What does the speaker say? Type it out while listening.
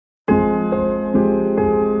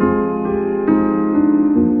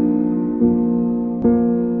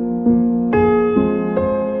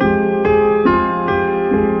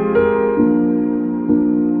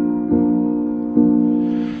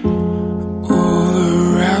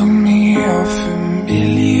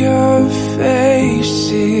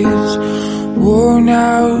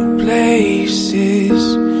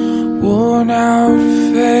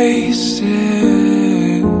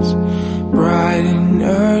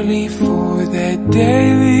only for their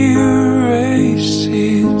daily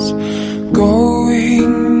races,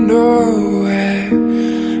 going nowhere,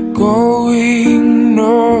 going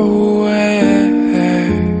nowhere.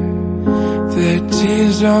 Their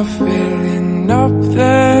tears are filling up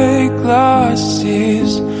their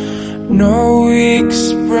glasses, no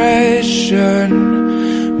expression,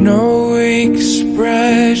 no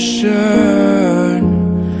expression.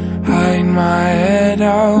 Hide my head,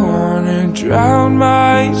 I wanna drown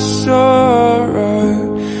my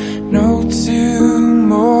sorrow. No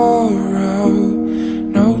tomorrow,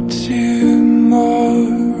 no tomorrow.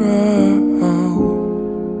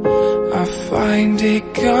 I find it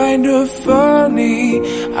kind of funny,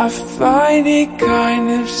 I find it kind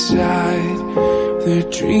of sad. The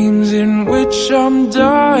dreams in which I'm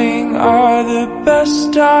dying are the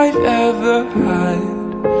best I've ever had.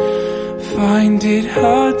 Find it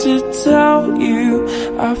hard to tell you,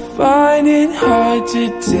 I find it hard to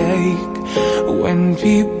take. When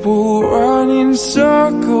people run in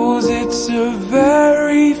circles, it's a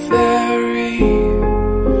very, very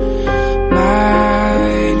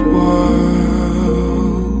mad world.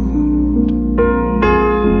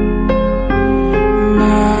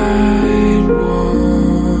 Mad world.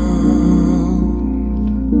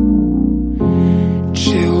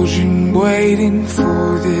 Children waiting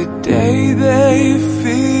for the day they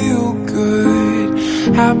feel good.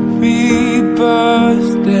 Happy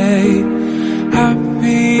birthday,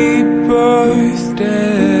 happy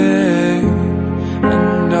birthday.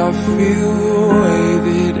 And I feel the way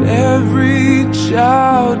that every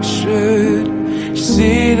child should.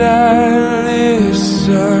 Sit and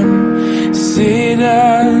listen, sit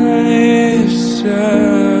and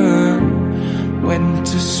listen. Went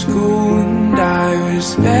to school and I was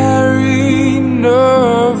very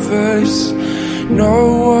nervous. No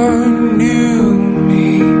one knew me,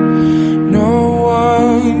 no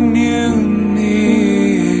one knew me.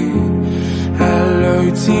 Hello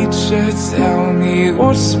teacher, tell me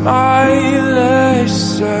what's my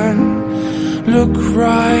lesson? Look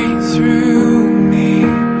right through me,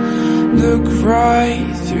 look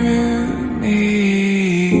right through me.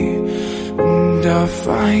 And I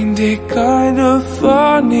find it kind of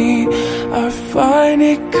funny, I find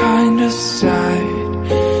it kind of sad.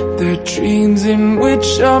 The dreams in which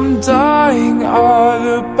I'm dying are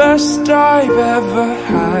the best I've ever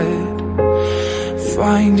had.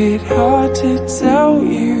 Find it hard to tell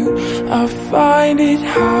you, I find it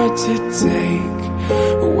hard to take.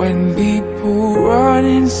 When people run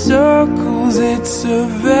in circles, it's a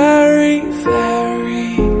very, very